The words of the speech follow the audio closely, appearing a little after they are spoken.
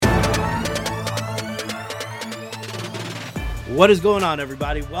What is going on,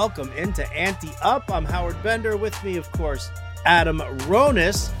 everybody? Welcome into Ante Up. I'm Howard Bender. With me, of course, Adam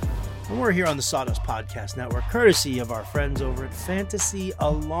Ronis. And we're here on the Sawdust Podcast Network, courtesy of our friends over at Fantasy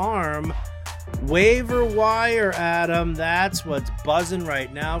Alarm. Waiver wire, Adam. That's what's buzzing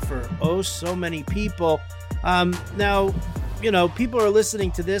right now for so many people. Now, people are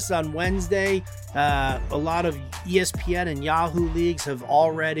listening to this on Wednesday. A lot of ESPN and Yahoo leagues have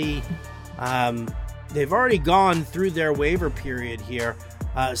already... They've already gone through their waiver period here.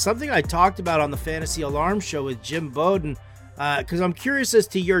 Something I talked about on the Fantasy Alarm show with Jim Bowden, because I'm curious as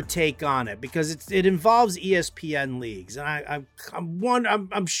to your take on it, because it involves ESPN leagues, and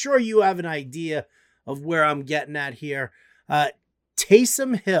I'm sure you have an idea of where I'm getting at here.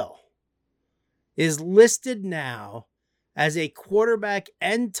 Taysom Hill is listed now as a quarterback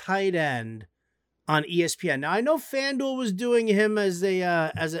and tight end on ESPN. Now, I know FanDuel was doing him as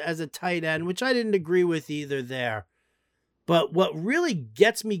a tight end, which I didn't agree with either there. But what really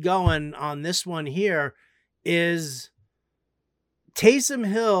gets me going on this one here is Taysom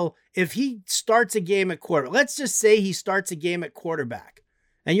Hill, if he starts a game at quarterback, let's just say he starts a game at quarterback,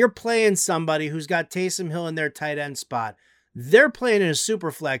 and you're playing somebody who's got Taysom Hill in their tight end spot. They're playing in a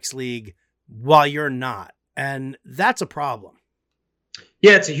super flex league while you're not, and that's a problem.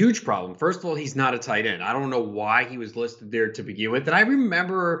 Yeah, it's a huge problem. First of all, he's not a tight end. I don't know why he was listed there to begin with. And I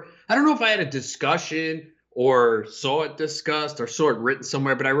remember, I don't know if I had a discussion or saw it discussed or saw it written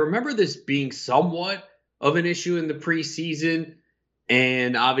somewhere, but I remember this being somewhat of an issue in the preseason.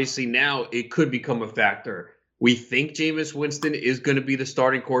 And obviously now it could become a factor. We think Jameis Winston is going to be the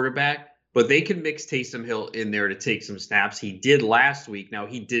starting quarterback, but they can mix Taysom Hill in there to take some snaps. He did last week. Now,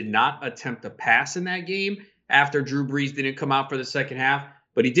 he did not attempt a pass in that game after Drew Brees didn't come out for the second half,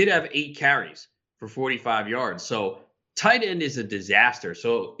 but he did have 8 carries for 45 yards. So tight end is a disaster.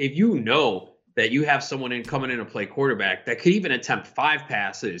 So if you know that you have someone coming in to play quarterback that could even attempt 5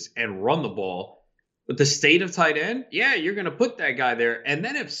 passes and run the ball, with the state of tight end, yeah, you're going to put that guy there. And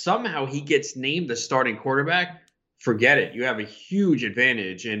then if somehow he gets named the starting quarterback, forget it. You have a huge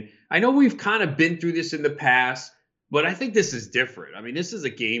advantage. And I know we've kind of been through this in the past, but I think this is different. I mean, this is a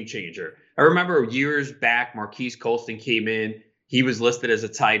game changer. I remember years back, Marquise Colston came in. He was listed as a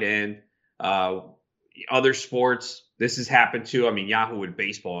tight end. Other sports, this has happened too. I mean, Yahoo and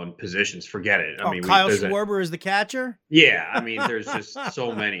baseball and positions, forget it. Kyle Schwarber is the catcher? Yeah, I mean, there's just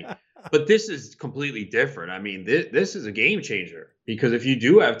so many. But this is completely different. I mean, this is a game changer, because if you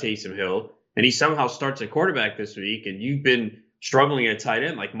do have Taysom Hill and he somehow starts at quarterback this week and you've been struggling at tight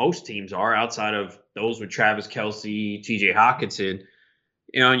end like most teams are outside of those with Travis Kelce, TJ Hockenson,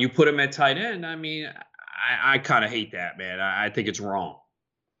 and you put him at tight end, I mean, I kind of hate that, man. I think it's wrong.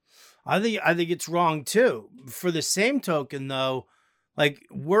 I think it's wrong too. For the same token, though, like,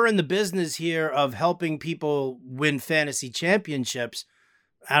 we're in the business here of helping people win fantasy championships.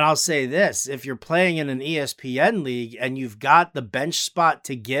 And I'll say this, if you're playing in an ESPN league and you've got the bench spot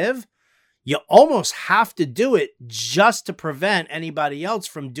to give, you almost have to do it just to prevent anybody else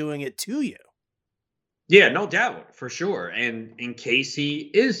from doing it to you. Yeah, no doubt, for sure. And in case he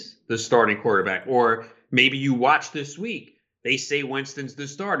is the starting quarterback, or maybe you watch this week, they say Winston's the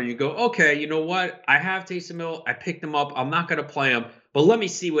starter. You go, okay, you know what? I have Taysom Hill. I picked him up. I'm not going to play him, but let me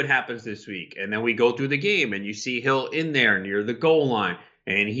see what happens this week. And then we go through the game and you see Hill in there near the goal line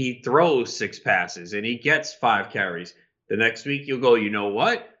and he throws 6 passes and he gets 5 carries. The next week you'll go, you know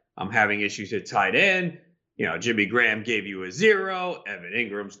what? I'm having issues at tight end. Jimmy Graham gave you a 0. Evan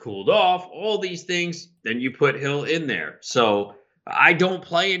Ingram's cooled off. All these things. Then you put Hill in there. So I don't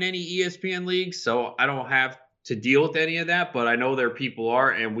play in any ESPN leagues, so I don't have to deal with any of that. But I know there people are,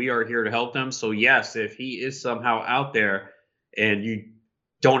 and we are here to help them. So yes, if he is somehow out there and you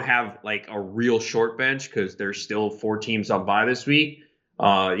don't have like a real short bench because there's still 4 teams on bye this week,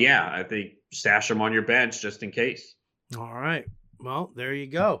 I think stash him on your bench just in case. All right. Well, there you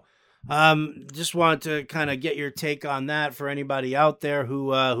go. Just wanted to kind of get your take on that for anybody out there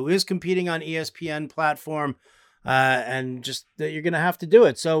who is competing on ESPN platform, and just that you're going to have to do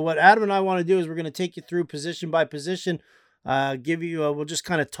it. So what Adam and I want to do is we're going to take you through position by position, we'll just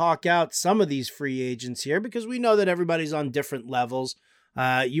kind of talk out some of these free agents here, because we know that everybody's on different levels.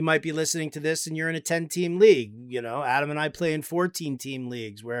 You might be listening to this and you're in a 10-team league. Adam and I play in 14-team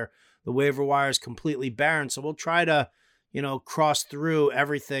leagues where the waiver wire is completely barren. So we'll try to, cross through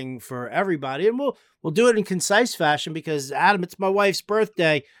everything for everybody. And we'll do it in concise fashion, because Adam, it's my wife's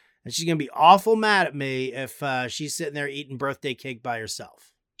birthday and she's going to be awful mad at me if she's sitting there eating birthday cake by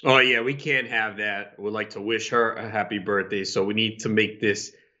herself. Oh yeah, we can't have that. We'd like to wish her a happy birthday. So we need to make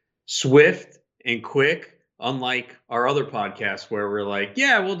this swift and quick. Unlike our other podcasts where we're like,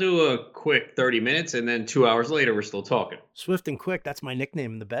 yeah, we'll do a quick 30 minutes and then 2 hours later we're still talking. Swift and quick, that's my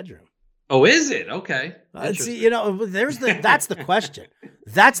nickname in the bedroom. Oh, is it? Okay. See, that's the question.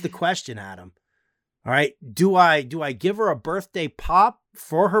 That's the question, Adam. All right. Do I give her a birthday pop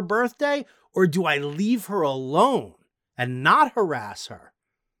for her birthday, or do I leave her alone and not harass her?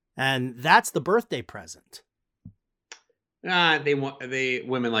 And that's the birthday present.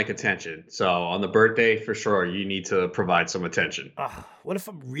 Women like attention. So on the birthday, for sure, you need to provide some attention. What if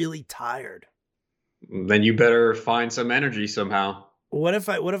I'm really tired? Then you better find some energy somehow. What if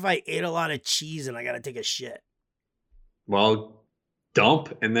I ate a lot of cheese and I got to take a shit? Well,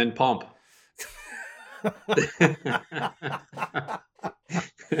 dump and then pump.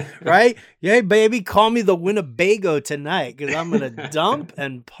 Right? Yeah, baby, call me the Winnebago tonight because I'm going to dump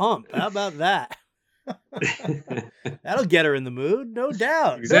and pump. How about that? That'll get her in the mood, no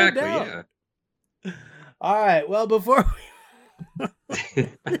doubt. Exactly, no doubt. Yeah. All right, well, before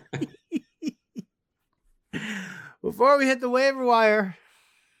we hit the waiver wire,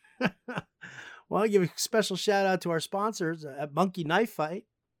 well, I'll give a special shout out to our sponsors at Monkey Knife Fight.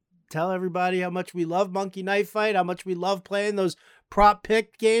 Tell everybody how much we love Monkey Knife Fight, how much we love playing those prop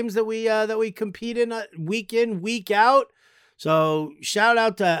pick games that we compete in week out. So shout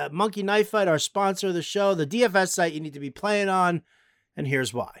out to Monkey Knife Fight, our sponsor of the show, the DFS site you need to be playing on, and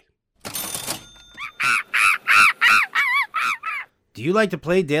here's why. Do you like to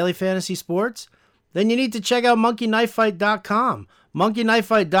play daily fantasy sports? Then you need to check out monkeyknifefight.com.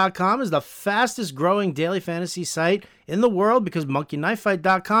 monkeyknifefight.com is the fastest growing daily fantasy site in the world because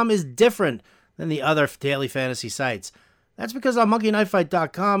monkeyknifefight.com is different than the other daily fantasy sites. That's because on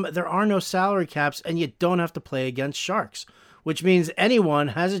monkeyknifefight.com there are no salary caps and you don't have to play against sharks, which means anyone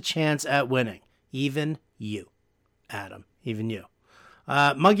has a chance at winning. Even you, Adam, even you.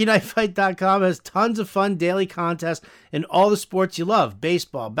 monkeyknifefight.com has tons of fun daily contests in all the sports you love.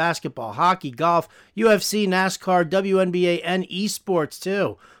 Baseball, basketball, hockey, golf, UFC, NASCAR, WNBA, and esports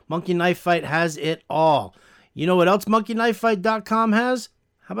too. Monkey Knife Fight has it all. You know what else monkeyknifefight.com has?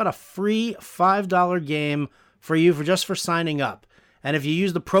 How about a free $5 game for you for signing up? And if you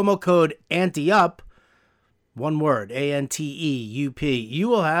use the promo code ANTEUP, one word, ANTEUP, you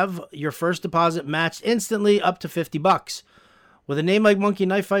will have your first deposit matched instantly up to $50. With a name like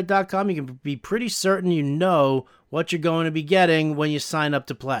monkeyknifefight.com, you can be pretty certain you know what you're going to be getting when you sign up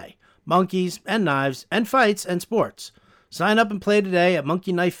to play. Monkeys and knives and fights and sports. Sign up and play today at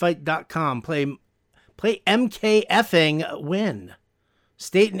monkeyknifefight.com. Play MKFing win.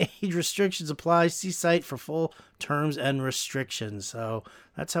 State and age restrictions apply. See site for full terms and restrictions. So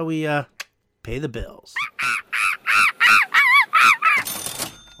that's how we pay the bills.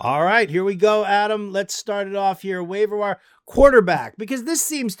 All right, here we go, Adam. Let's start it off here. Waiver wire quarterback, because this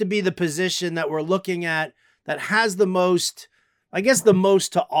seems to be the position that we're looking at that has the most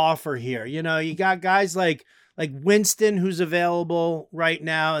to offer here. You know, you got guys like Winston, who's available right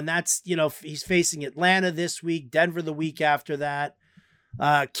now, and that's, he's facing Atlanta this week, Denver the week after that.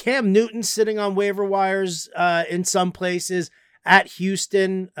 Cam Newton sitting on waiver wires in some places, at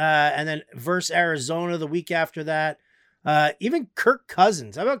Houston, and then versus Arizona the week after that. Even Kirk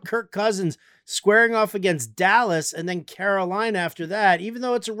Cousins. How about Kirk Cousins squaring off against Dallas and then Carolina after that? Even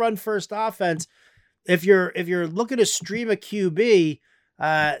though it's a run-first offense, if you're looking to stream a QB,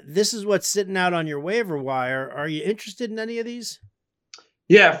 this is what's sitting out on your waiver wire. Are you interested in any of these?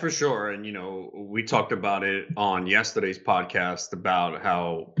 Yeah, for sure. And, we talked about it on yesterday's podcast about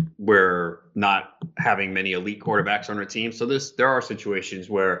how we're not having many elite quarterbacks on our team. So there are situations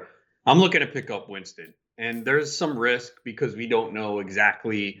where I'm looking to pick up Winston. And there's some risk because we don't know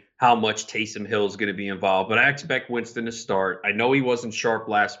exactly how much Taysom Hill is going to be involved. But I expect Winston to start. I know he wasn't sharp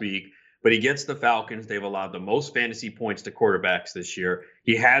last week, but he gets the Falcons. They've allowed the most fantasy points to quarterbacks this year.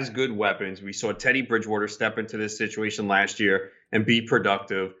 He has good weapons. We saw Teddy Bridgewater step into this situation last year and be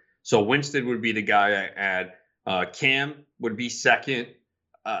productive. So Winston would be the guy I add. Cam would be second.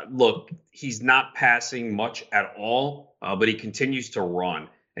 Look, he's not passing much at all, but he continues to run.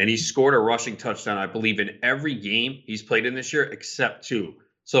 And he scored a rushing touchdown, I believe, in every game he's played in this year except 2.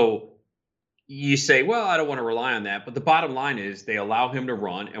 So you say, well, I don't want to rely on that. But the bottom line is they allow him to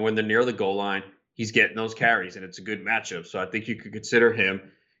run. And when they're near the goal line, he's getting those carries. And it's a good matchup. So I think you could consider him.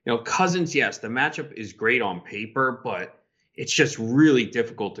 Cousins, yes, the matchup is great on paper, but it's just really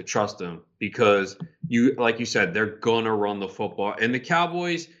difficult to trust him because, like you said, they're going to run the football. And the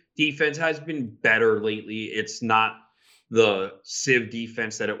Cowboys defense has been better lately. It's not the Civ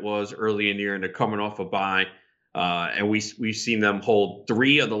defense that it was early in the year, and they're coming off a bye. And we've seen them hold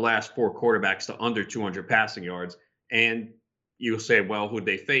 3 of the last 4 quarterbacks to under 200 passing yards. And you'll say, well, who'd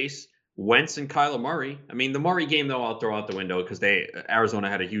they face? Wentz and Kyler Murray. I mean, the Murray game, though, I'll throw out the window because Arizona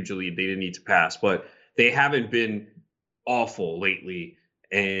had a huge lead. They didn't need to pass, but they haven't been awful lately.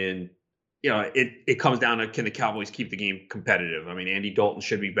 And, it comes down to, can the Cowboys keep the game competitive? I mean, Andy Dalton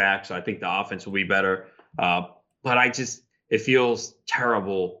should be back, so I think the offense will be better. But it feels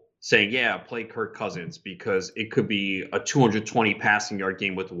terrible saying, yeah, play Kirk Cousins, because it could be a 220 passing yard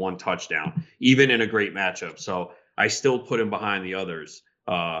game with 1 touchdown, even in a great matchup. So I still put him behind the others.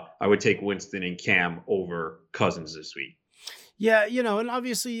 I would take Winston and Cam over Cousins this week. Yeah, and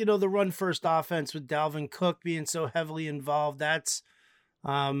obviously, the run first offense with Dalvin Cook being so heavily involved, that's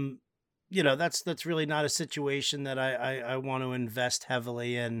that's really not a situation that I want to invest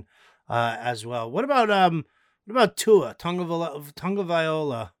heavily in as well. What about Tua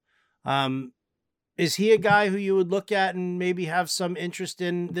Tagovailoa? Is he a guy who you would look at and maybe have some interest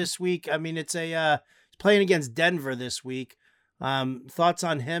in this week? I mean, it's he's playing against Denver this week. Thoughts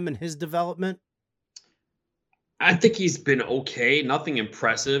on him and his development? I think he's been okay. Nothing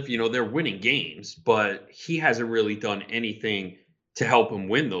impressive. They're winning games, but he hasn't really done anything to help him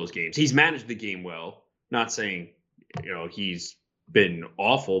win those games. He's managed the game well. Not saying, he's been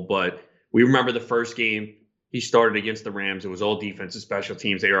awful, but we remember the first game he started against the Rams. It was all defensive special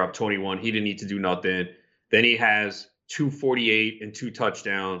teams. They were up 21. He didn't need to do nothing. Then he has 248 and 2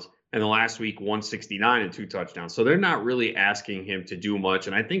 touchdowns. And the last week, 169 and 2 touchdowns. So they're not really asking him to do much.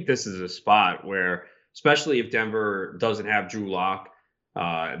 And I think this is a spot where, especially if Denver doesn't have Drew Lock,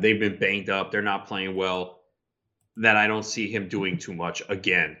 they've been banged up, they're not playing well, that I don't see him doing too much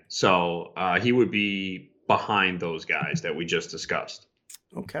again. So he would be behind those guys that we just discussed.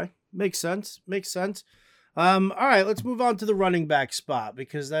 Okay. Makes sense. All right, let's move on to the running back spot,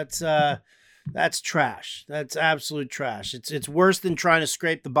 because that's trash. That's absolute trash. It's worse than trying to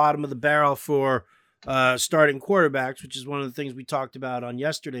scrape the bottom of the barrel for starting quarterbacks, which is one of the things we talked about on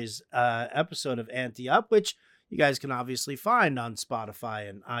yesterday's episode of Ante Up, which you guys can obviously find on Spotify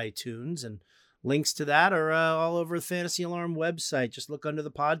and iTunes, and links to that are all over the Fantasy Alarm website. Just look under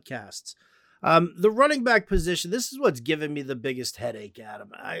the podcasts. The running back position, this is what's giving me the biggest headache,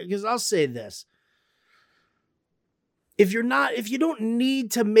 Adam, because I'll say this. If you don't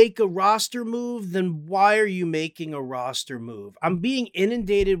need to make a roster move, then why are you making a roster move? I'm being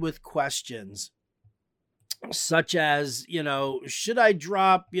inundated with questions such as, should I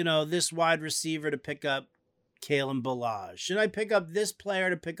drop, this wide receiver to pick up Kalen Ballage? Should I pick up this player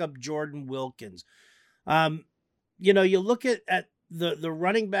to pick up Jordan Wilkins? You look at the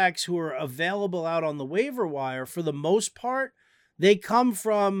running backs who are available out on the waiver wire. For the most part, they come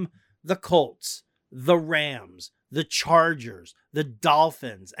from the Colts, the Rams, the Chargers, the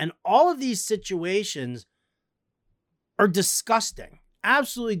Dolphins, and all of these situations are disgusting,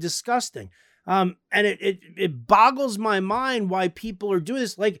 absolutely disgusting. And it boggles my mind why people are doing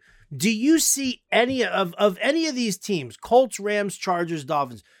this. Like, do you see any of any of these teams, Colts, Rams, Chargers,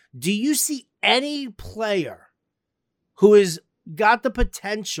 Dolphins, do you see any player who has got the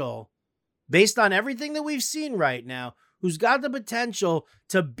potential, based on everything that we've seen right now, who's got the potential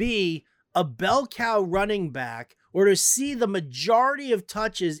to be a bell cow running back or to see the majority of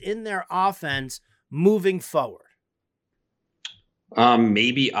touches in their offense moving forward?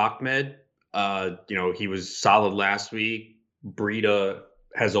 Maybe Ahmed. He was solid last week. Breida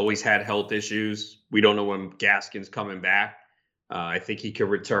has always had health issues. We don't know when Gaskin's coming back. I think he could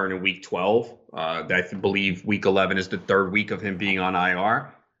return in week 12. I believe week 11 is the 3rd week of him being on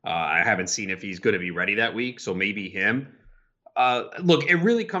IR. I haven't seen if he's going to be ready that week, so maybe him. Look, it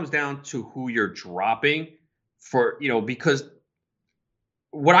really comes down to who you're dropping for, because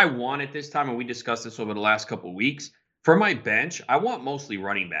what I want at this time, and we discussed this over the last couple of weeks, for my bench, I want mostly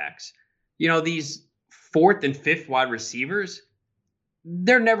running backs. These 4th and 5th wide receivers,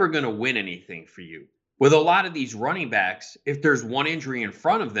 they're never going to win anything for you. With a lot of these running backs, if there's one injury in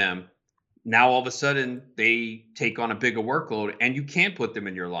front of them, now all of a sudden they take on a bigger workload and you can't put them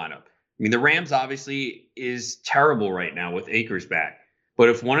in your lineup. I mean, the Rams obviously is terrible right now with Akers back. But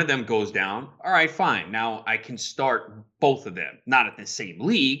if one of them goes down, all right, fine. Now I can start both of them, not at the same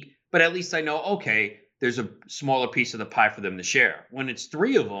league, but at least I know, okay, there's a smaller piece of the pie for them to share. When it's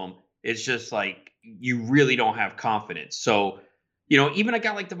 3 of them, it's just like you really don't have confidence. So, even a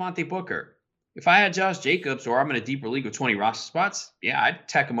guy like Devontae Booker, if I had Josh Jacobs or I'm in a deeper league with 20 roster spots, yeah, I'd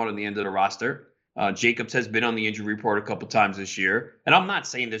tack him out on the end of the roster. Jacobs has been on the injury report a couple times this year. And I'm not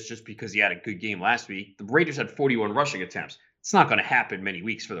saying this just because he had a good game last week. The Raiders had 41 rushing attempts. It's not going to happen many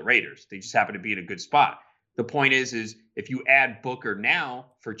weeks for the Raiders. They just happen to be in a good spot. The point is if you add Booker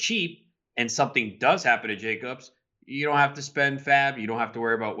now for cheap and something does happen to Jacobs, you don't have to spend fab. You don't have to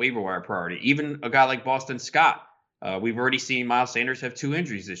worry about waiver wire priority. Even a guy like Boston Scott, We've already seen Miles Sanders have 2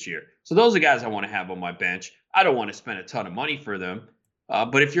 injuries this year. So those are guys I want to have on my bench. I don't want to spend a ton of money for them.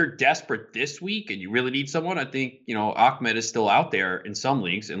 But if you're desperate this week and you really need someone, I think, Ahmed is still out there in some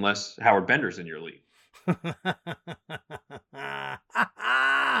leagues, unless Howard Bender's in your league.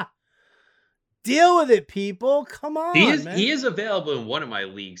 Deal with it, people. Come on. Man. He is available in one of my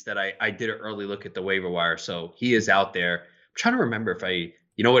leagues that I did an early look at the waiver wire. So he is out there. I'm trying to remember if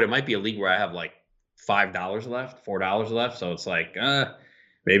it might be a league where I have like $5 left, $4 left. So it's like,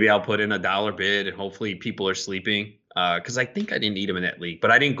 maybe I'll put in a dollar bid and hopefully people are sleeping. Because I think I didn't need him in that league, but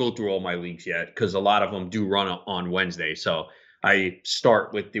I didn't go through all my leagues yet because a lot of them do run on Wednesday. So I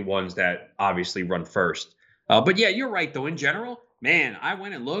start with the ones that obviously run first. But yeah, you're right though. In general, man, I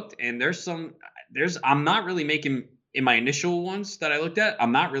went and looked and I'm not really making in my initial ones that I looked at.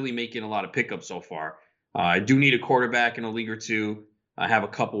 I'm not really making a lot of pickups so far. I do need a quarterback in a league or two. I have a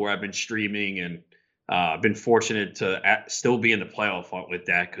couple where I've been streaming and I've been fortunate to still be in the playoff hunt with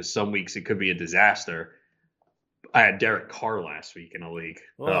that because some weeks it could be a disaster. I had Derek Carr last week in a league.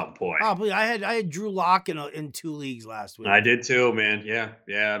 Oh boy! I had Drew Lock in 2 leagues last week. I did too, man. Yeah.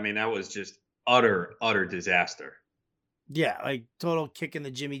 I mean, that was just utter disaster. Yeah, like total kick in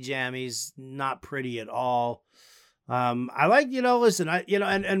the Jimmy Jammies. Not pretty at all. I like listen.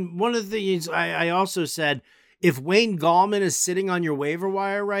 And one of the things I also said, if Wayne Gallman is sitting on your waiver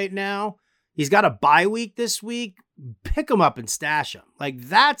wire right now, he's got a bye week this week. Pick him up and stash him. Like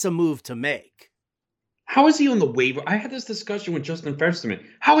that's a move to make. How is he on the waiver? I had this discussion with Justin Festerman.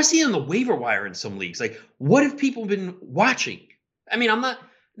 How is he on the waiver wire in some leagues? Like, what have people been watching? I mean, I'm not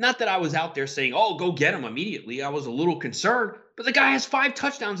that I was out there saying, oh, go get him immediately. I was a little concerned, but the guy has 5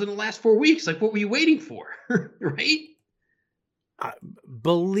 touchdowns in the last 4 weeks. Like, what were you waiting for? Right?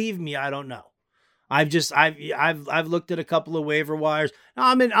 Believe me, I don't know. I've looked at a couple of waiver wires.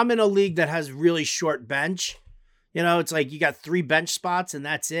 I'm in a league that has really short bench. It's like you got 3 bench spots and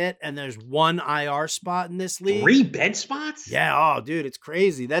that's it. And there's 1 IR spot in this league. 3 bench spots? Yeah. Oh, dude, it's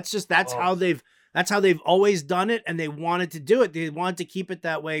crazy. That's how they've always done it. And they wanted to do it. They wanted to keep it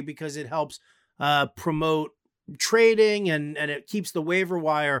that way because it helps promote trading and it keeps the waiver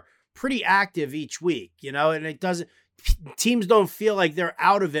wire pretty active each week, and it doesn't, teams don't feel like they're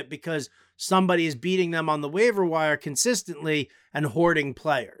out of it because somebody is beating them on the waiver wire consistently and hoarding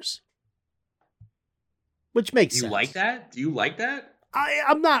players. Which makes sense. You like that? Do you like that?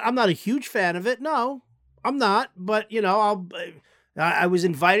 I'm not a huge fan of it. No, I'm not. But I was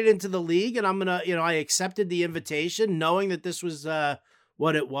invited into the league, and I'm gonna, I accepted the invitation, knowing that this was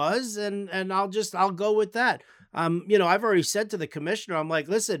what it was, and I'll go with that. I've already said to the commissioner, I'm like,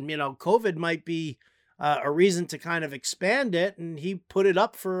 listen, COVID might be a reason to kind of expand it, and he put it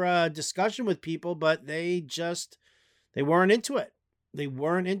up for discussion with people, but they weren't into it. They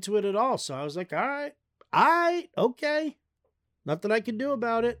weren't into it at all. So I was like, all right, okay. Nothing I can do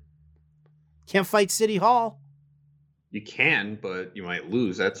about it. Can't fight City Hall. You can, but you might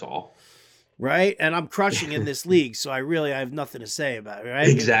lose, that's all. Right? And I'm crushing in this league, so I have nothing to say about it, right?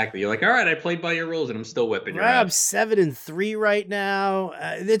 Exactly. You're like, all right, I played by your rules, and I'm still whipping your ass. I'm 7-3 right now.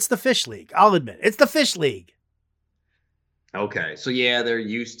 It's the Fish League. I'll admit. It's the Fish League. Okay. So, yeah, they're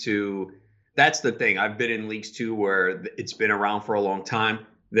used to... That's the thing. I've been in leagues, too, where it's been around for a long time.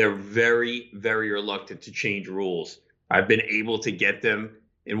 They're very, very reluctant to change rules. I've been able to get them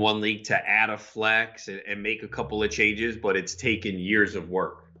in one league to add a flex and make a couple of changes, but it's taken years of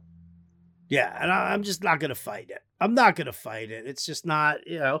work. Yeah, and I'm just not going to fight it. I'm not going to fight it. It's just not,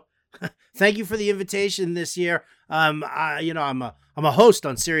 Thank you for the invitation this year. I'm a host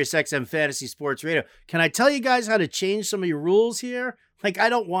on SiriusXM Fantasy Sports Radio. Can I tell you guys how to change some of your rules here? Like, I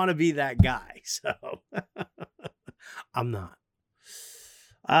don't want to be that guy, so I'm not.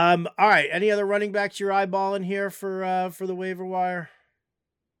 All right. Any other running backs you're eyeballing here for the waiver wire?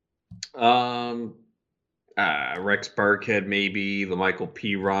 Rex Burkhead, maybe LaMichael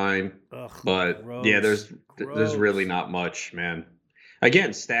Pirine. But gross, yeah, there's really not much, man.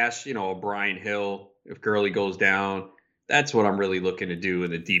 Again, stash, a Brian Hill if Gurley goes down. That's what I'm really looking to do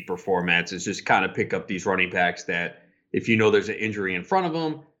in the deeper formats is just kind of pick up these running backs that if there's an injury in front of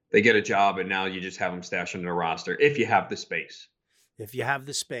them, they get a job and now you just have them stashed on the roster if you have the space. If you have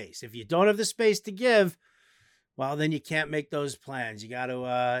the space. If you don't have the space to give, well, then you can't make those plans. You got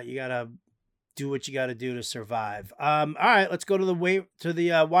to do what you got to do to survive. All right, let's go to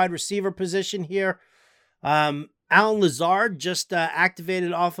the wide receiver position here. Allen Lazard just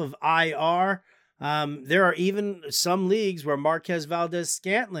activated off of IR. There are even some leagues where Marquez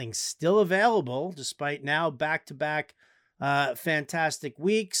Valdez-Scantling's still available, despite now back-to-back fantastic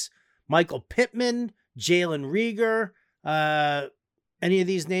weeks. Michael Pittman, Jalen Reagor, any of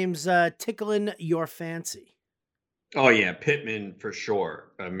these names tickling your fancy? Oh yeah, Pittman for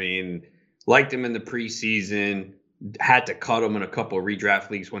sure. I mean, liked him in the preseason. Had to cut him in a couple of redraft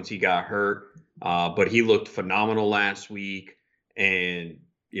leagues once he got hurt. But he looked phenomenal last week, and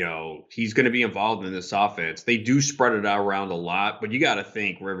he's going to be involved in this offense. They do spread it out around a lot, but you got to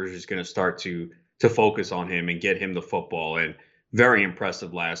think Rivers is going to start to focus on him and get him the football. And very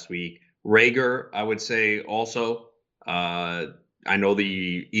impressive last week. Rager, I would say also. Uh, I know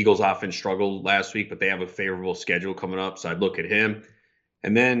the Eagles offense struggled last week, but they have a favorable schedule coming up, so I'd look at him.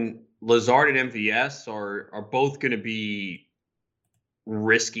 And then Lazard and MVS are both going to be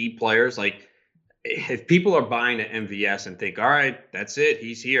risky players. Like if people are buying to MVS and think, all right, that's it,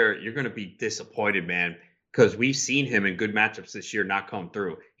 he's here, you're going to be disappointed, man, because we've seen him in good matchups this year not come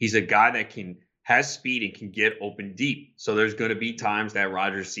through. He's a guy that has speed and can get open deep. So there's going to be times that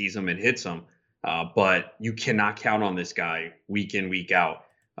Rodgers sees him and hits him. But you cannot count on this guy week in, week out.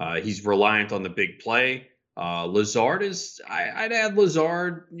 He's reliant on the big play. Lazard I'd add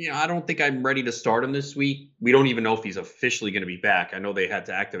Lazard. I don't think I'm ready to start him this week. We don't even know if he's officially going to be back. I know they had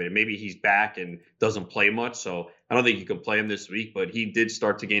to activate him. Maybe he's back and doesn't play much. So I don't think you can play him this week, but he did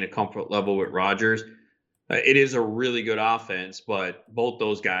start to gain a comfort level with Rodgers. It is a really good offense, but both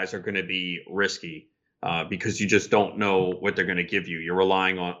those guys are going to be risky. Because you just don't know what they're going to give you. You're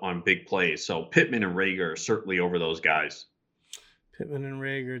relying on big plays. So Pittman and Rager are certainly over those guys. Pittman and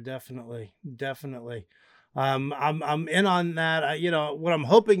Rager, definitely. I'm in on that. What I'm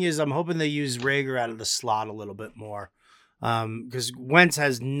hoping they use Rager out of the slot a little bit more. Because Wentz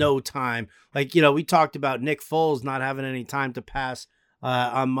has no time. Like, we talked about Nick Foles not having any time to pass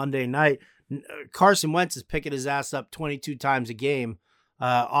on Monday night. Carson Wentz is picking his ass up 22 times a game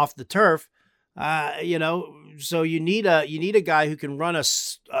off the turf. So you need a guy who can run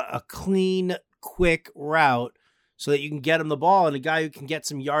a clean, quick route so that you can get him the ball, and a guy who can get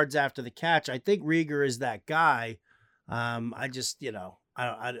some yards after the catch. I think Rager is that guy. I'm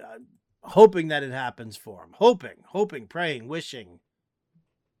hoping that it happens for him. Hoping, praying, wishing.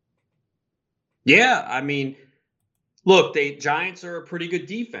 Yeah, I mean, look, Giants are a pretty good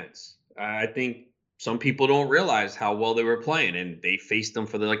defense. I think some people don't realize how well they were playing, and they faced them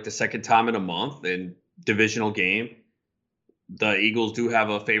for the second time in a month in divisional game. The Eagles do have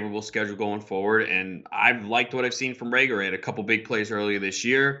a favorable schedule going forward, and I've liked what I've seen from Rager. He had a couple big plays earlier this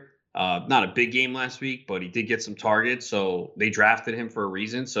year. Not a big game last week, but he did get some targets, so they drafted him for a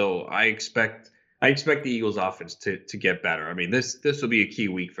reason. So I expect the Eagles offense to get better. I mean, this will be a key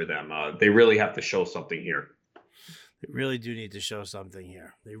week for them. They really have to show something here. They really do need to show something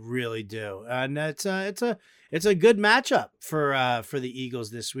here. They really do, and it's a good matchup for the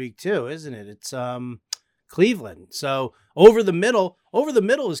Eagles this week too, isn't it? It's Cleveland, so over the middle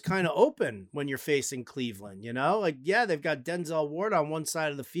is kind of open when you're facing Cleveland. They've got Denzel Ward on one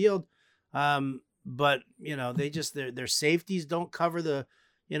side of the field, but their safeties don't cover the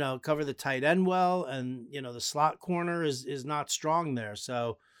tight end well, and the slot corner is not strong there.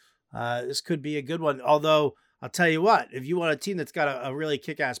 So this could be a good one, although. I'll tell you what, if you want a team that's got a really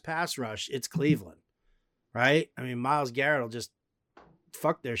kick-ass pass rush, it's Cleveland, right? I mean, Myles Garrett will just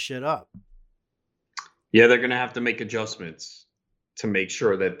fuck their shit up. Yeah, they're going to have to make adjustments to make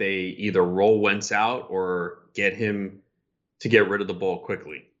sure that they either roll Wentz out or get him to get rid of the ball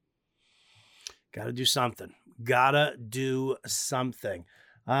quickly. Got to do something.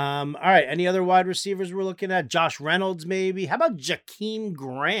 All right, any other wide receivers we're looking at? Josh Reynolds, maybe? How about Jakeem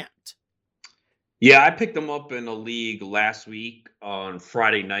Grant? Yeah, I picked him up in a league last week on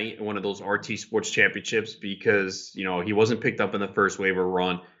Friday night in one of those RT Sports Championships because, he wasn't picked up in the first waiver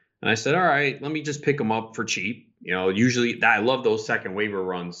run. And I said, all right, let me just pick him up for cheap. Usually I love those second waiver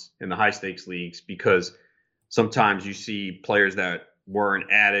runs in the high stakes leagues because sometimes you see players that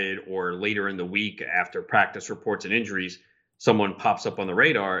weren't added or later in the week after practice reports and injuries, someone pops up on the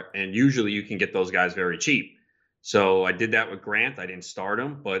radar, and usually you can get those guys very cheap. So I did that with Grant. I didn't start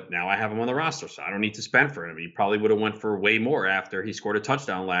him, but now I have him on the roster, so I don't need to spend for him. He probably would have went for way more after he scored a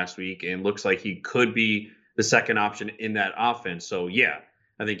touchdown last week, and looks like he could be the second option in that offense. So yeah,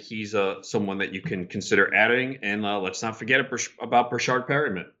 I think he's someone that you can consider adding. And let's not forget about Breshad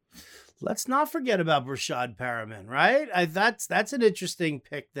Perriman. Let's not forget about Breshad Perriman, right? That's an interesting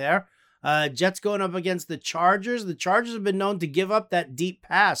pick there. Jets going up against the Chargers. The Chargers have been known to give up that deep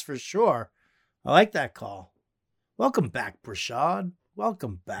pass for sure. I like that call. Welcome back, Breshad.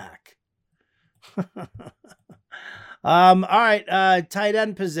 Welcome back. All right, tight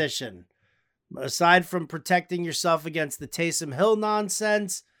end position. Aside from protecting yourself against the Taysom Hill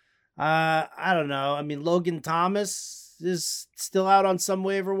nonsense, I don't know. I mean, Logan Thomas is still out on some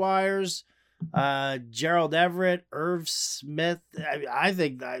waiver wires. Gerald Everett, Irv Smith. I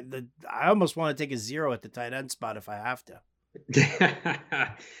think I almost want to take a 0 at the tight end spot if I have to.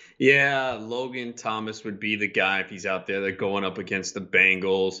 Yeah, Logan Thomas would be the guy if he's out there. They're going up against the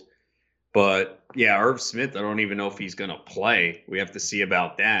Bengals. But yeah, Irv Smith, I don't even know if he's going to play. We have to see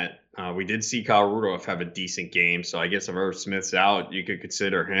about that. We did see Kyle Rudolph have a decent game. So I guess if Irv Smith's out, you could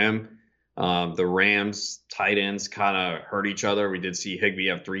consider him. The Rams tight ends kind of hurt each other. We did see Higbee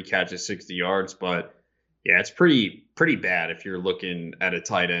have 3 catches, 60 yards. But yeah, it's pretty bad if you're looking at a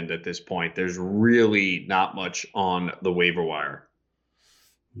tight end at this point. There's really not much on the waiver wire.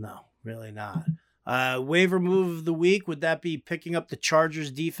 No, really not. Waiver move of the week, would that be picking up the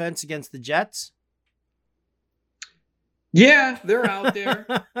Chargers defense against the Jets? Yeah, they're out there.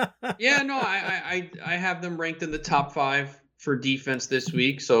 Yeah, no, I have them ranked in the top 5 for defense this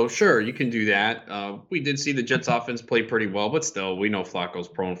week. So sure, you can do that. We did see the Jets offense play pretty well, but still, we know Flacco's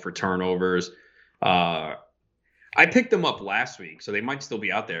prone for turnovers. I picked them up last week, so they might still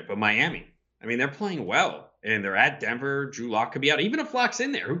be out there. But Miami, I mean, they're playing well, and they're at Denver. Drew Lock could be out. Even if Lock's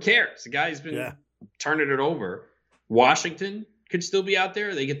in there, who cares? The guy's been turning it over. Washington could still be out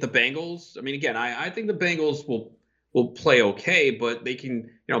there. They get the Bengals. I mean, again, I think the Bengals will play okay, but they can,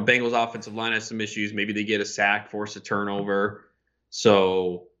 Bengals offensive line has some issues. Maybe they get a sack, force a turnover.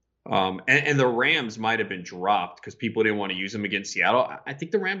 So, and the Rams might have been dropped because people didn't want to use them against Seattle. I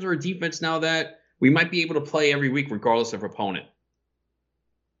think the Rams are a defense now that we might be able to play every week regardless of opponent.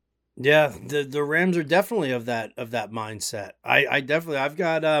 Yeah, the Rams are definitely of that mindset. I've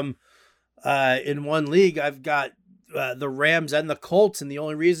got in one league I've got the Rams and the Colts, and the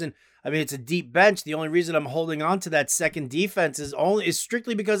only reason, I mean, it's a deep bench. The only reason I'm holding on to that second defense is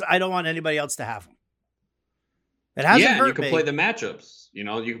strictly because I don't want anybody else to have them. It hasn't hurt me. You can play the matchups. You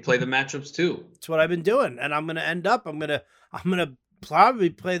can play the matchups too. That's what I've been doing, and I'm gonna end up. I'm gonna probably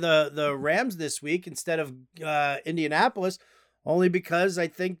play the Rams this week instead of Indianapolis, only because I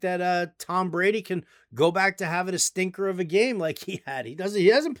think that Tom Brady can go back to having a stinker of a game like he had. He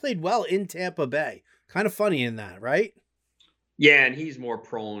hasn't played well in Tampa Bay. Kind of funny in that, right? Yeah, and he's more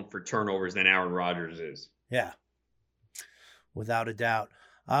prone for turnovers than Aaron Rodgers is. Yeah, without a doubt.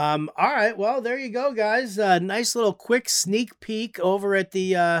 All right, well, there you go, guys. Nice little quick sneak peek over at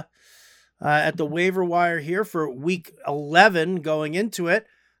the waiver wire here for week 11 going into it.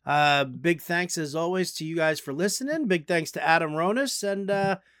 Big thanks as always to you guys for listening. Big thanks to Adam Ronis,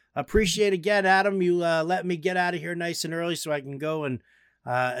 and appreciate again, Adam, you let me get out of here nice and early so I can go and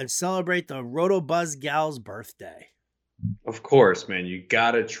celebrate the RotoBuzz gal's birthday. Of course, man. You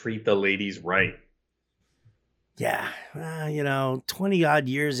gotta treat the ladies right. Yeah, 20 odd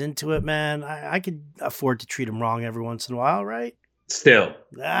years into it, man, I could afford to treat them wrong every once in a while, right? Still,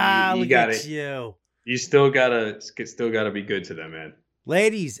 look at you. You still gotta be good to them, man.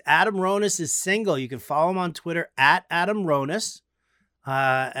 Ladies, Adam Ronis is single. You can follow him on Twitter at Adam Ronis,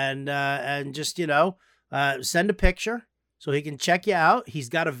 and just send a picture so he can check you out. He's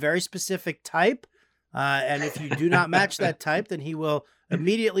got a very specific type, and if you do not match that type, then he will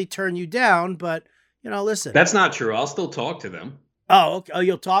immediately turn you down. But listen, that's not true. I'll still talk to them. Oh, okay. Oh,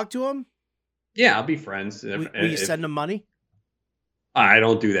 you'll talk to him? Yeah, I'll be friends. Will you send him money? I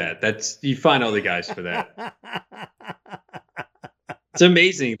don't do that. You find other guys for that. It's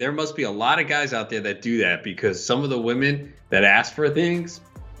amazing. There must be a lot of guys out there that do that, because some of the women that ask for things,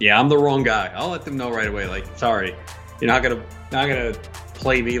 I'm the wrong guy. I'll let them know right away. Like, sorry, you're not gonna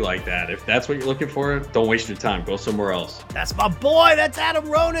play me like that. If that's what you're looking for, don't waste your time. Go somewhere else. That's my boy. That's Adam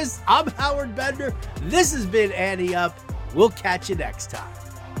Ronis. I'm Howard Bender. This has been Ante Up. We'll catch you next time.